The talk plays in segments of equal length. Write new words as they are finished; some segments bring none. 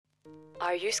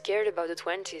Are you scared about the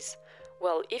 20s?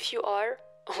 Well, if you are,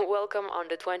 welcome on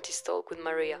the 20s Talk with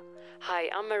Maria. Hi,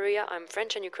 I'm Maria, I'm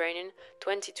French and Ukrainian,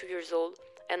 22 years old,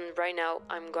 and right now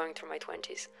I'm going through my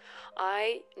 20s.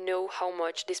 I know how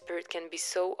much this period can be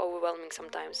so overwhelming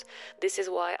sometimes. This is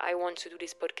why I want to do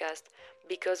this podcast,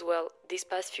 because, well, these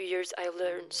past few years I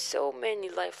learned so many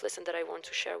life lessons that I want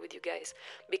to share with you guys,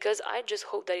 because I just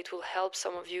hope that it will help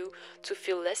some of you to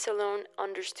feel less alone,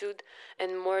 understood,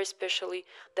 and more especially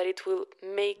that it will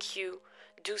make you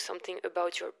do something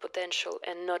about your potential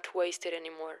and not waste it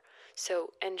anymore.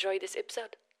 So enjoy this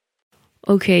episode.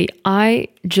 Okay, I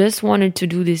just wanted to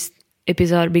do this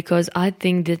episode because I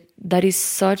think that is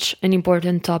such an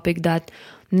important topic that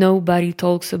nobody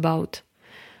talks about.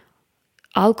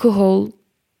 Alcohol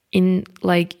in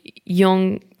like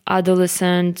young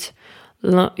adolescent,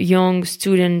 young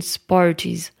students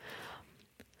parties.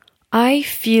 I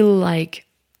feel like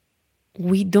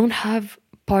we don't have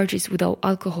parties without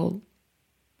alcohol.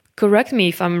 Correct me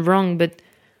if I'm wrong, but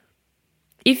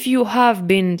if you have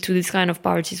been to this kind of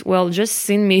parties, well, just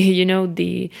send me,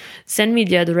 send me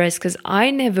the address, because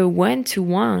I never went to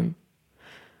one.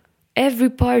 Every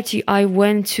party I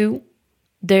went to,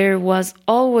 there was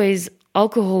always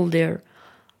alcohol there.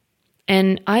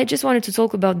 And I just wanted to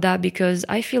talk about that because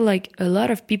I feel like a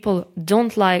lot of people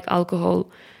don't like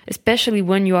alcohol, especially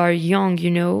when you are young,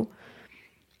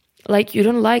 Like, you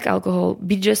don't like alcohol.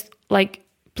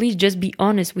 Please just be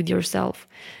honest with yourself.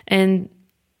 And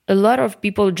a lot of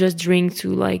people just drink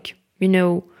to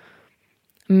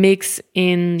mix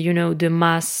in, the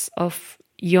mass of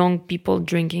young people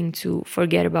drinking to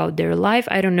forget about their life.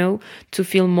 I don't know, to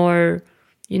feel more,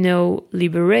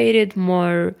 liberated,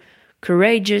 more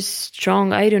courageous,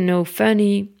 strong, I don't know,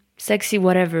 funny, sexy,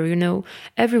 whatever,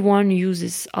 Everyone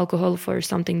uses alcohol for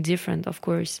something different, of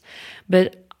course.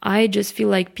 But I just feel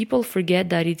like people forget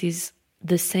that it is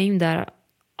the same that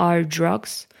are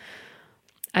drugs.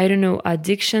 I don't know,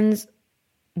 addictions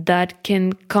that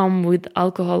can come with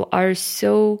alcohol are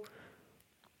so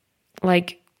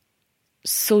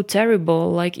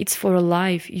terrible. Like, it's for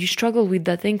life. You struggle with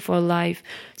that thing for life.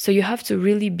 So you have to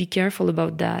really be careful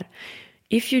about that.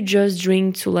 If you just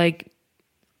drink to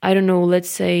I don't know, let's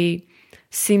say,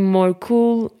 seem more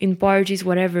cool in parties,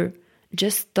 whatever,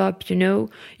 just stop, You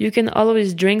can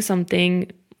always drink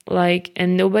something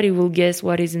and nobody will guess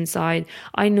what is inside.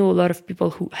 I know a lot of people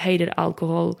who hated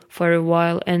alcohol for a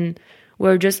while and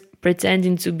were just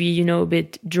pretending to be, a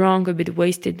bit drunk, a bit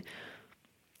wasted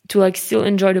to still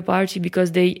enjoy the party,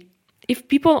 because if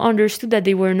people understood that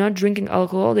they were not drinking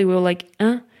alcohol, they were like,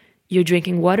 you're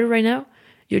drinking water right now?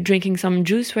 You're drinking some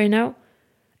juice right now?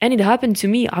 And it happened to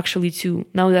me actually too,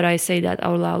 now that I say that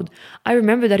out loud. I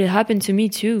remember that it happened to me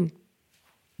too.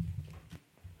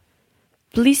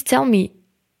 Please tell me,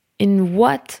 in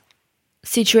what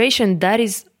situation that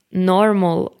is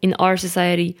normal in our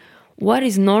society? What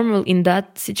is normal in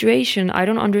that situation? I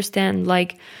don't understand.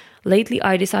 Lately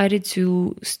I decided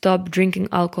to stop drinking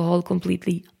alcohol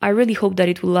completely. I really hope that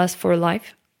it will last for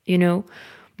life,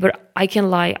 But I can't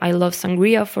lie. I love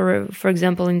sangria, for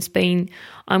example, in Spain.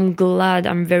 I'm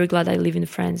very glad I live in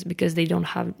France because they don't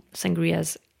have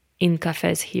sangrias in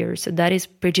cafes here. So that is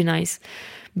pretty nice.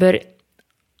 But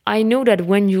I know that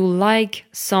when you like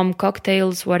some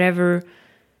cocktails, whatever,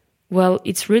 well,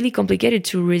 it's really complicated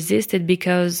to resist it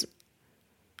because,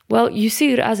 well, you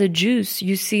see it as a juice.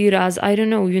 You see it as, I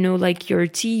don't know, like your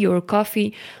tea, your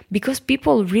coffee, because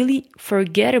people really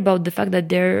forget about the fact that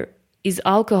there is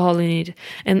alcohol in it.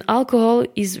 And alcohol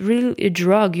is really a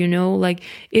drug, it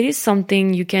is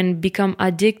something you can become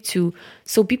addicted to.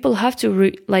 So people have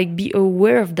to be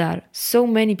aware of that. So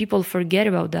many people forget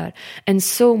about that. And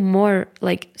so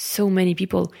many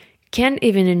people can't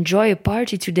even enjoy a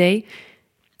party today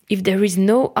if there is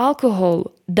no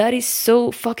alcohol. That is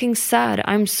so fucking sad.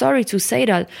 I'm sorry to say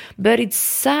that, but it's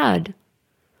sad.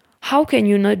 How can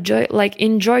you not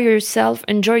enjoy yourself,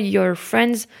 enjoy your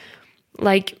friends,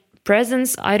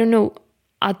 presence, I don't know,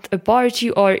 at a party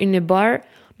or in a bar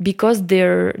because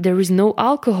there is no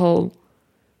alcohol?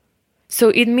 So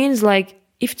it means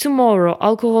if tomorrow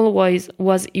alcohol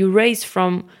was erased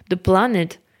from the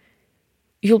planet,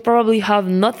 you'll probably have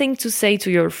nothing to say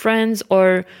to your friends,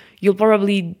 or you'll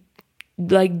probably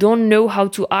don't know how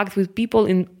to act with people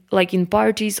in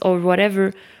parties or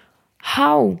whatever.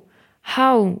 How?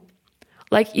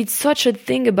 It's such a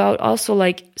thing about also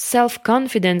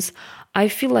self-confidence. I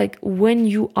feel like when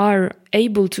you are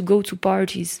able to go to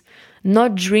parties,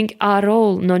 not drink at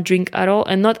all,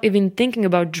 and not even thinking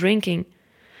about drinking,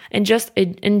 and just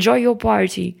enjoy your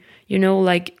party,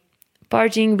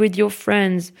 partying with your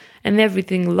friends and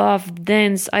everything, laugh,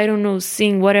 dance, I don't know,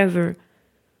 sing, whatever.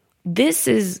 This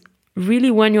is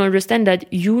really when you understand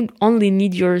that you only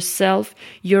need yourself,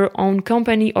 your own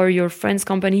company or your friend's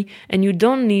company, and you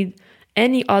don't need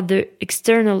any other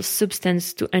external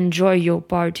substance to enjoy your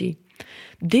party.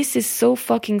 This is so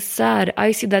fucking sad.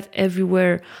 I see that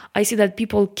everywhere. I see that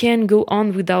people can't go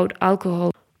on without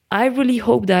alcohol. I really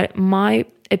hope that my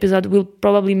episode will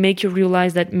probably make you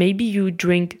realize that maybe you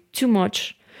drink too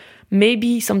much.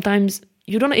 Maybe sometimes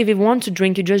you don't even want to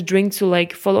drink, you just drink to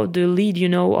like follow the lead,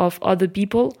 of other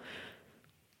people.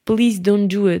 Please don't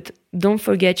do it. Don't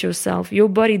forget yourself. Your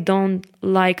body don't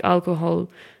like alcohol.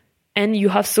 And you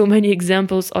have so many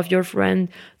examples of your friend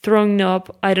throwing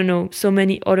up. I don't know, so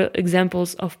many other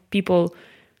examples of people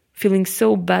feeling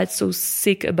so bad, so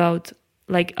sick about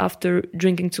like after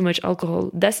drinking too much alcohol.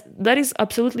 That is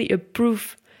absolutely a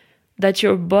proof that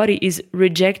your body is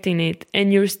rejecting it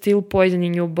and you're still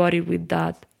poisoning your body with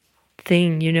that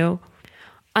thing,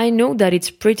 I know that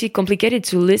it's pretty complicated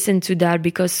to listen to that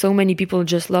because so many people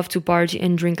just love to party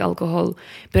and drink alcohol.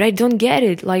 But I don't get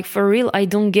it. Like, for real, I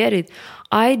don't get it.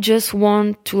 I just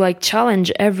want to like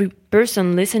challenge every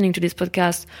person listening to this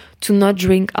podcast to not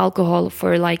drink alcohol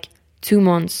for like 2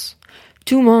 months.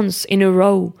 2 months in a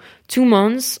row. 2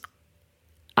 months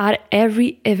at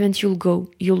every event you'll go.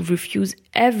 You'll refuse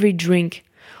every drink.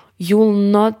 You'll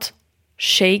not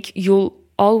shake. You'll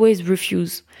always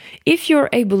refuse. If you're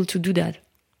able to do that,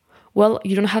 well,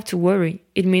 you don't have to worry.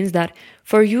 It means that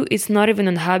for you, it's not even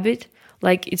a habit.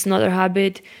 Like, it's not a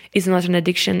habit. It's not an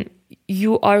addiction.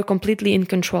 You are completely in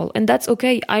control. And that's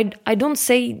okay. I don't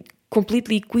say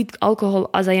completely quit alcohol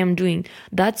as I am doing.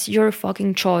 That's your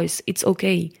fucking choice. It's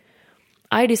okay.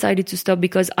 I decided to stop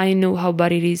because I know how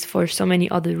bad it is for so many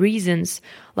other reasons,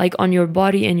 like on your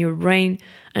body and your brain.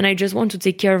 And I just want to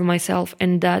take care of myself.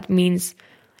 And that means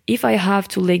if I have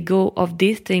to let go of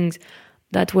these things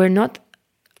that were not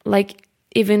like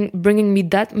even bringing me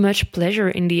that much pleasure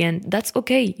in the end, that's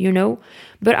okay,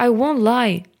 But I won't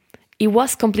lie. It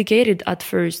was complicated at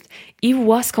first. It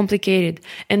was complicated.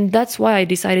 And that's why I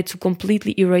decided to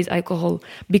completely erase alcohol,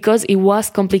 because it was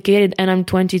complicated and I'm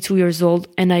 22 years old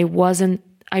and I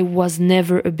was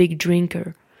never a big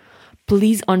drinker.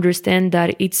 Please understand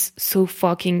that it's so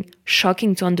fucking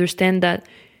shocking to understand that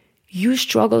you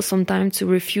struggle sometimes to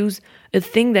refuse a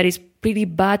thing that is pretty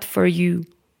bad for you.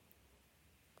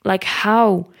 Like,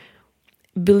 how?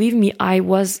 Believe me,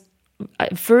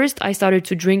 at first I started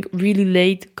to drink really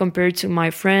late compared to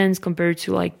my friends, compared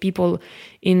to like people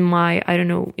in my,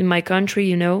 in my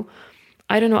country,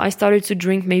 I started to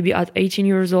drink maybe at 18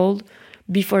 years old.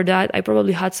 Before that, I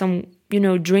probably had some,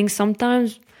 drinks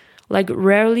sometimes, like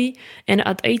rarely. And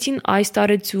at 18, I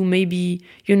started to maybe,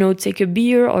 take a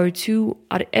beer or two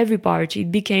at every party.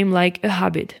 It became like a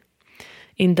habit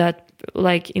in that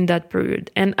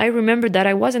period. And I remember that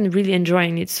I wasn't really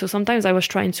enjoying it. So sometimes I was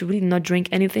trying to really not drink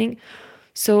anything.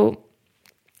 So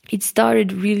it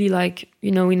started really like,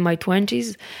 in my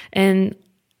 20s. And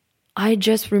I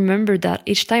just remember that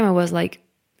each time I was like,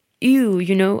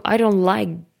 ew, I don't like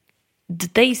the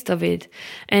taste of it.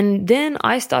 And then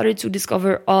I started to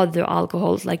discover other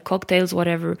alcohols, like cocktails,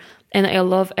 whatever. And I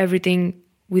love everything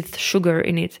with sugar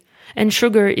in it. And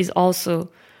sugar is also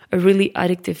a really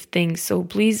addictive thing. So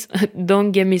please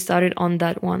don't get me started on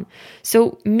that one.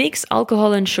 So mix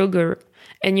alcohol and sugar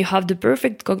and you have the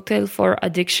perfect cocktail for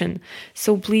addiction.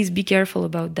 So please be careful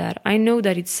about that. I know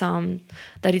that it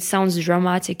sounds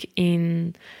dramatic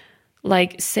in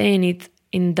like saying it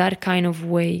in that kind of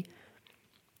way,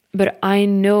 but I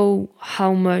know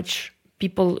how much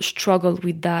people struggle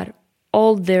with that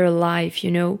all their life,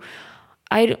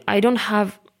 I don't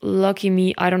have, lucky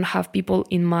me, I don't have people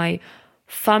in my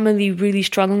family really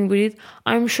struggling with it.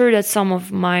 I'm sure that some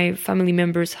of my family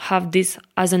members have this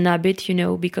as an habit,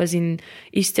 because in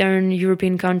Eastern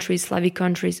European countries, Slavic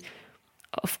countries,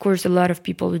 of course, a lot of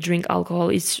people drink alcohol.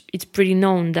 It's pretty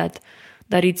known that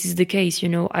it is the case,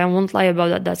 I won't lie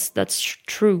about that. That's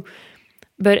true.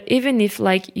 But even if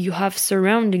like you have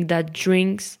surrounding that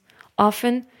drinks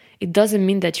often, it doesn't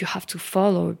mean that you have to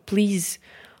follow. Please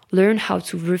learn how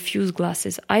to refuse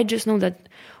glasses. I just know that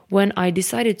when I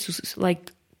decided to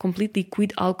like completely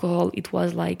quit alcohol, it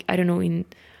was like, in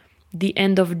the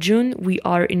end of June. We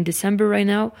are in December right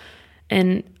now.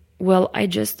 And well, I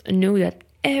just know that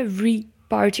every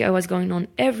party I was going on,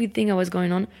 everything I was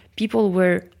going on, people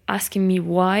were asking me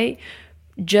why,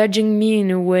 judging me in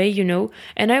a way,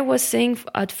 And I was saying,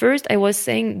 at first I was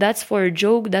saying that's for a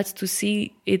joke, that's to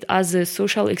see it as a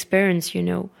social experience,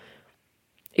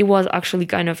 It was actually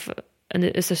kind of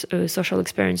a social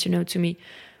experience, to me.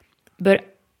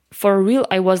 But for real,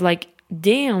 I was like,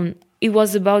 damn, it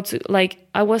was about to, like,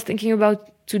 I was thinking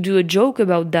about to do a joke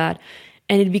about that.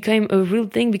 And it became a real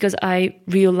thing because I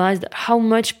realized how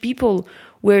much people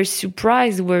were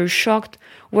surprised, were shocked,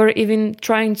 were even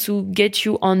trying to get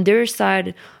you on their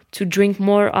side to drink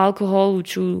more alcohol,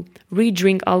 to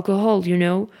re-drink alcohol, you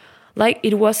know? Like,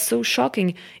 it was so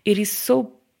shocking. It is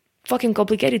so fucking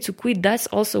complicated to quit. That's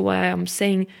also why I'm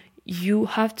saying you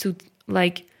have to,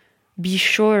 like, be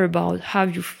sure about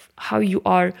how you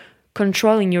are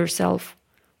controlling yourself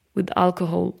with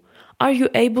alcohol. Are you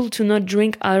able to not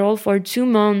drink at all for 2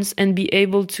 months and be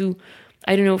able to,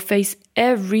 I don't know, face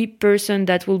every person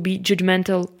that will be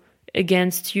judgmental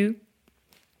against you?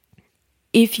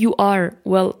 If you are,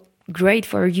 well, great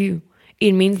for you.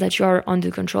 It means that you are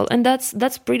under control, and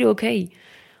that's pretty okay.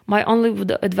 My only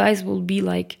advice will be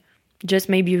like, just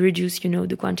maybe reduce,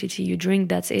 the quantity you drink.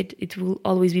 That's it. It will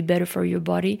always be better for your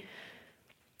body.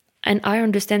 And I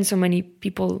understand so many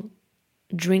people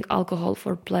drink alcohol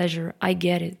for pleasure. I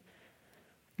get it.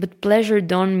 But pleasure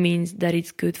don't mean that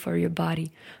it's good for your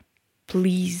body.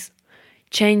 Please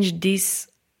change this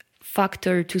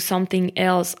factor to something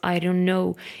else. I don't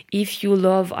know. If you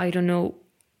love, I don't know,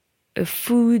 a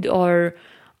food, or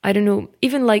I don't know,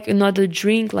 even like another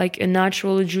drink, like a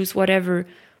natural juice, whatever,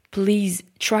 please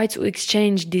try to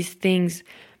exchange these things,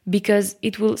 because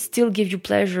it will still give you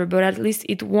pleasure, but at least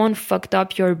it won't fuck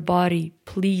up your body,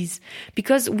 please.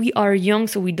 Because we are young,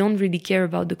 so we don't really care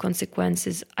about the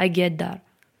consequences. I get that.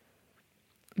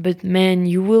 But man,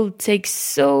 you will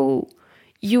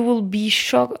be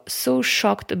so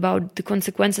shocked about the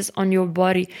consequences on your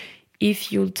body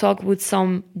if you talk with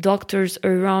some doctors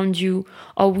around you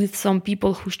or with some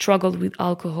people who struggle with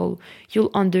alcohol.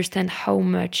 You'll understand how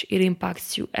much it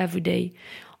impacts you every day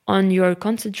on your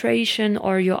concentration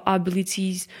or your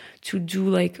abilities to do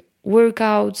like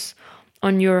workouts,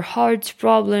 on your heart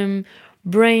problem,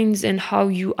 brains, and how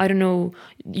you, I don't know,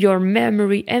 your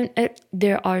memory. And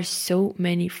there are so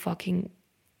many fucking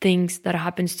things that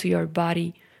happens to your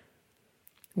body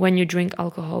when you drink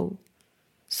alcohol.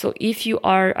 So if you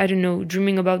are, I don't know,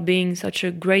 dreaming about being such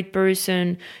a great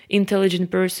person, intelligent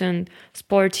person,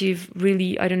 sportive,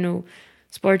 really, I don't know,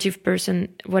 sportive person,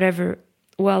 whatever,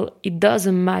 well, it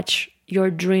doesn't match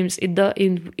your dreams.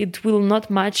 It will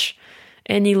not match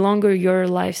any longer your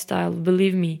lifestyle,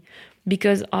 believe me.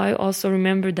 Because I also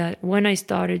remember that when I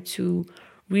started to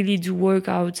really do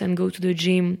workouts and go to the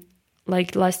gym,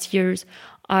 like last years,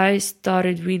 I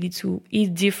started really to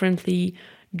eat differently,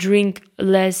 drink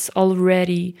less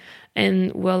already.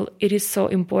 And well, it is so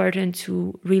important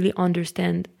to really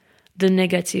understand the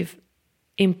negative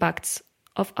impacts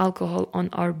of alcohol on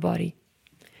our body.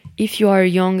 If you are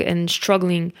young and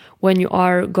struggling when you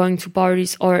are going to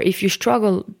parties, or if you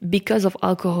struggle because of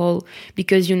alcohol,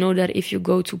 because you know that if you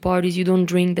go to parties, you don't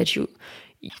drink,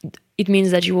 it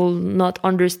means that you will not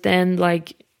understand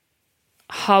like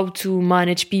how to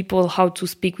manage people, how to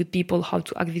speak with people, how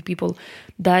to act with people.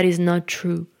 That is not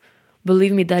true.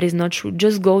 Believe me, that is not true.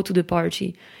 Just go to the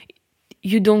party.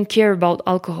 You don't care about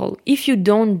alcohol. If you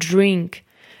don't drink,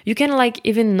 you can like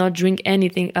even not drink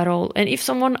anything at all. And if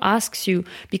someone asks you,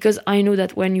 because I know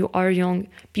that when you are young,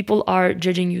 people are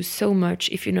judging you so much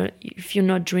if you're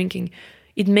not drinking,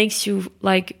 it makes you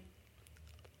like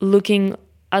looking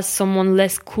as someone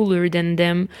less cooler than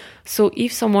them. So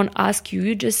if someone asks you,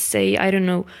 you just say, I don't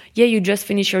know, yeah, you just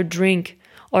finished your drink,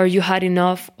 or you had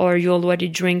enough, or you already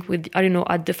drank with, I don't know,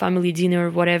 at the family dinner or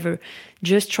whatever.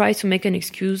 Just try to make an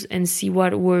excuse and see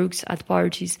what works at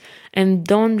parties. And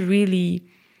don't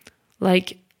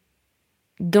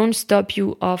stop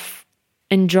you of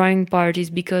enjoying parties,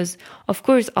 because of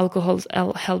course alcohol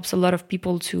helps a lot of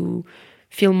people to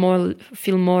feel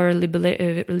more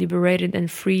liberated and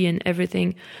free and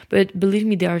everything. But believe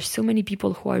me, there are so many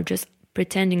people who are just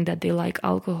pretending that they like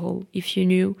alcohol, if you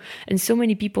knew, and so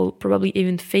many people probably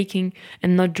even faking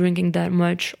and not drinking that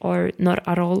much or not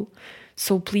at all.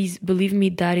 So please believe me,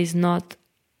 that is not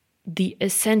the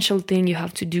essential thing you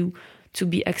have to do to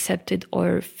be accepted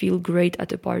or feel great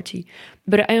at a party.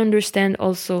 But I understand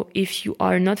also if you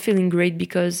are not feeling great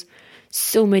because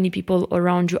so many people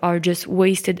around you are just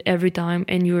wasted every time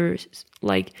and you're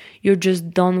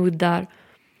just done with that.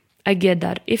 I get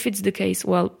that. If it's the case,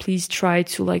 well, please try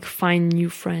to like find new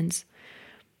friends,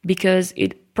 because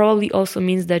it probably also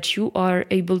means that you are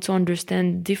able to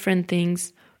understand different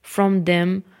things from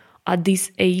them at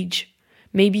this age.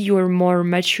 Maybe you're more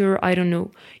mature, I don't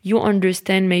know. You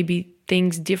understand maybe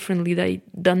things differently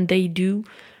than they do,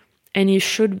 and you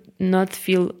should not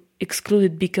feel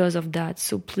excluded because of that.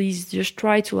 So please just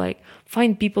try to like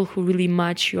find people who really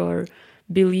match your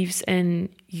beliefs and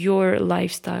your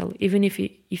lifestyle, even if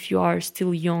you are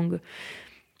still young.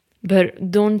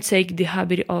 But don't take the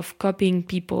habit of copying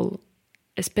people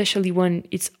especially when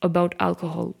it's about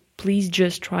alcohol. Please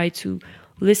just try to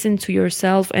listen to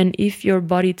yourself. And if your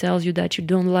body tells you that you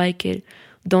don't like it,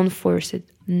 don't force it.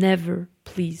 Never,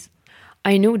 please.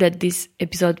 I know that this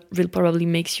episode will probably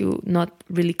makes you not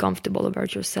really comfortable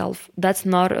about yourself. That's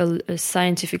not a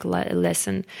scientific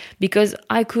lesson, because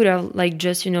I could have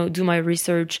just, do my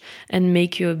research and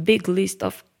make you a big list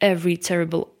of every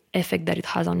terrible effect that it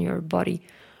has on your body.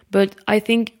 But I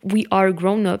think we are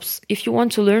grown-ups. If you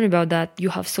want to learn about that, you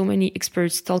have so many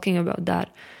experts talking about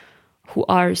that who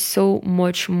are so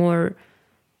much more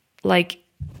like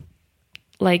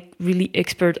really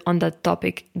expert on that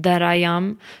topic that I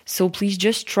am. So please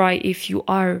just try, if you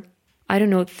are, I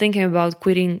don't know, thinking about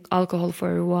quitting alcohol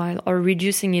for a while or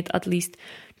reducing it, at least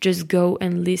just go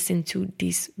and listen to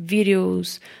these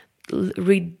videos,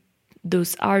 read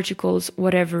those articles,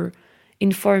 whatever,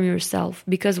 inform yourself.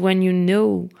 Because when you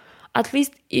know, at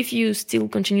least if you still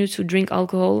continue to drink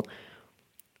alcohol,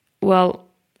 well,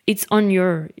 it's on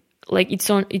your,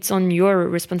 it's on your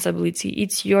responsibility.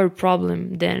 It's your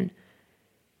problem then.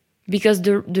 Because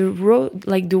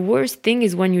the worst thing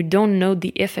is when you don't know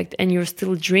the effect and you're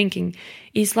still drinking.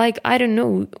 It's like, I don't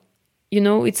know,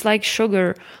 it's like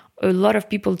sugar. A lot of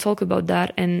people talk about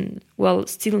that, and well,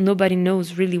 still nobody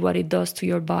knows really what it does to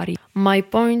your body. My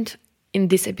point in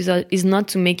this episode is not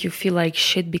to make you feel like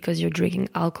shit because you're drinking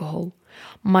alcohol.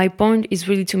 My point is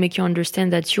really to make you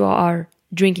understand that you are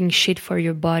drinking shit for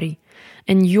your body.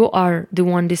 And you are the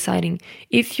one deciding.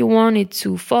 If you want it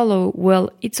to follow, well,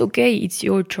 it's okay. It's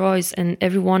your choice and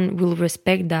everyone will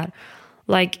respect that.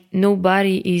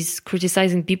 Nobody is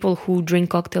criticizing people who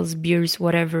drink cocktails, beers,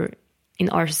 whatever in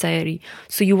our society.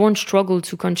 So you won't struggle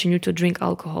to continue to drink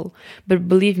alcohol. But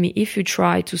believe me, if you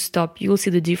try to stop, you'll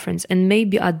see the difference. And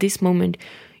maybe at this moment,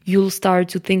 you'll start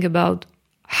to think about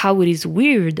how it is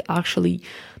weird, actually,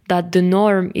 that the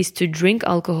norm is to drink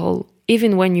alcohol,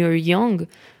 even when you're young,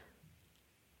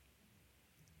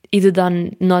 either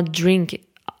than not drink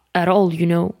at all,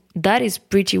 That is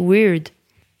pretty weird.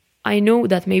 I know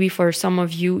that maybe for some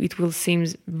of you it will seem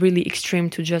really extreme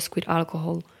to just quit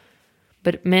alcohol.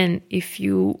 But man, if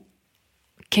you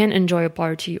can enjoy a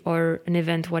party or an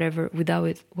event, whatever, without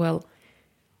it, well,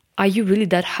 are you really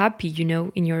that happy,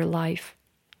 in your life?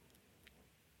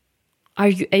 Are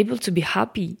you able to be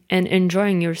happy and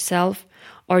enjoying yourself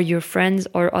or your friends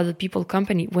or other people's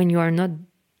company when you are not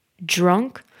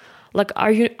drunk?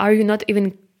 Are you not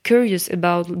even curious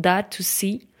about that to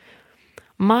see?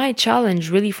 My challenge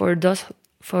really for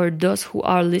those who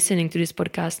are listening to this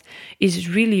podcast is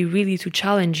really, really to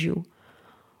challenge you.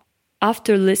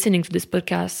 After listening to this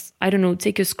podcast, I don't know,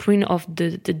 take a screen of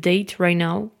the date right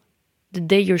now, the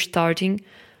day you're starting,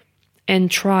 and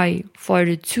try for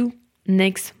the 2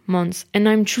 next months. And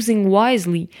I'm choosing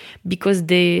wisely because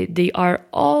they are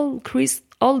all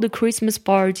the Christmas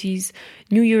parties,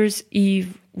 New Year's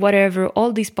Eve, whatever,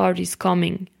 all these parties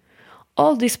coming.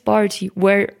 All this party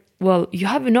where, well, you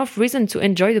have enough reason to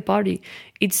enjoy the party.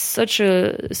 It's such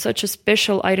a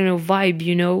special, I don't know,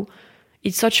 vibe,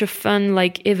 It's such a fun,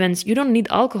 events. You don't need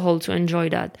alcohol to enjoy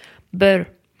that. But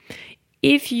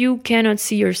if you cannot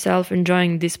see yourself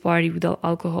enjoying this party without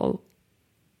alcohol,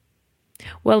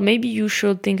 well, maybe you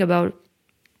should think about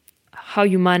how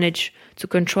you manage to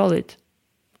control it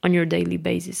on your daily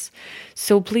basis.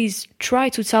 So please try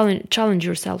to challenge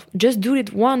yourself. Just do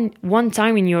it one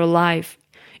time in your life.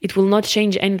 It will not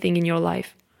change anything in your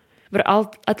life. But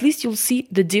at least you'll see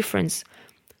the difference.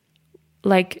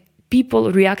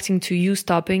 People reacting to you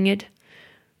stopping it,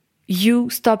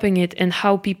 and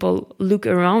how people look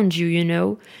around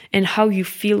you, and how you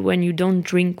feel when you don't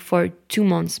drink for 2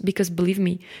 months. Because believe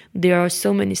me, there are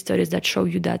so many studies that show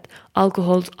you that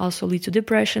alcohol also leads to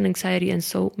depression, anxiety, and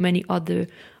so many other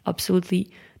absolutely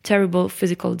terrible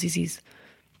physical disease,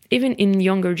 even in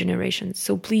younger generations.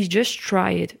 So please just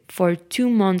try it for 2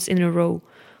 months in a row,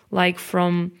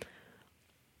 from,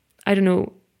 I don't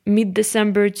know,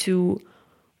 mid-December to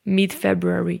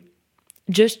mid-February.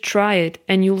 Just try it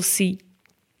and you'll see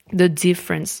the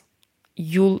difference.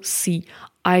 You'll see.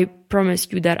 I promise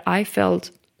you that I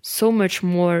felt so much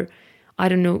more, I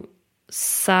don't know,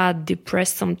 sad,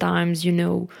 depressed sometimes,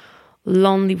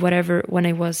 lonely, whatever, when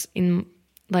I was in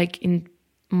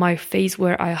my phase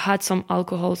where I had some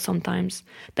alcohol sometimes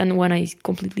than when I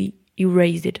completely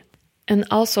erased it. And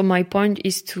also my point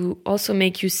is to also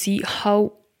make you see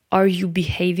how are you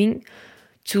behaving,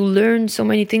 to learn so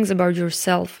many things about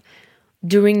yourself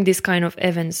during this kind of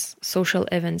events, social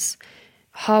events.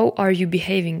 How are you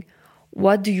behaving?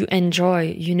 What do you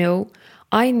enjoy,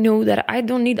 I know that I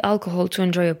don't need alcohol to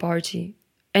enjoy a party.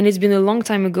 And it's been a long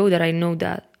time ago that I know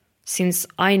that. since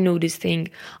I know this thing.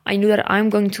 I know that I'm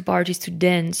going to parties to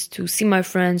dance, to see my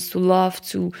friends, to laugh,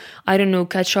 to, I don't know,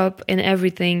 catch up and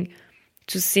everything,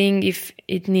 to sing if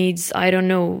it needs, I don't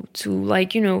know, to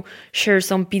like, share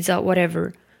some pizza,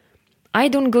 whatever. I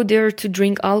don't go there to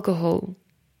drink alcohol.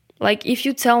 Like, if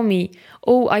you tell me,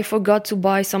 oh, I forgot to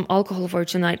buy some alcohol for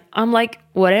tonight, I'm like,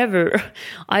 whatever,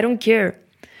 I don't care.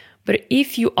 But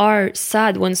if you are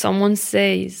sad when someone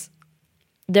says,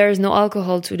 there is no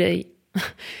alcohol today,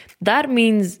 that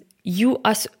means you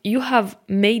have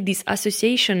made this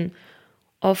association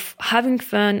of having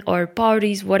fun or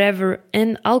parties, whatever,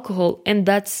 and alcohol. And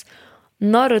that's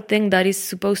not a thing that is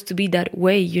supposed to be that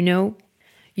way,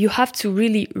 You have to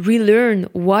really relearn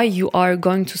why you are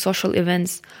going to social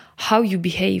events, how you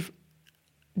behave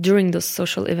during those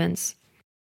social events.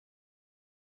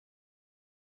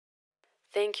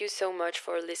 Thank you so much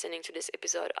for listening to this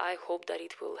episode. I hope that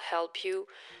it will help you.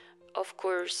 Of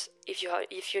course, if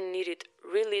you need it,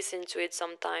 re-listen to it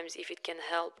sometimes if it can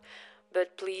help.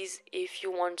 But please, if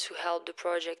you want to help the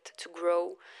project to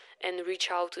grow and reach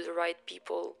out to the right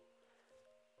people,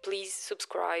 please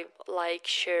subscribe, like,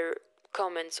 share,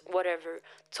 comments, whatever.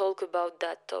 Talk about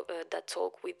that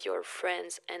talk with your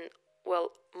friends, and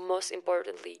well, most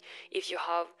importantly, if you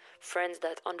have friends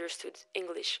that understood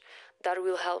English, that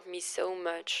will help me so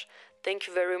much. Thank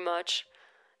you very much,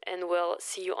 and well,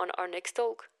 see you on our next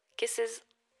talk. Kisses.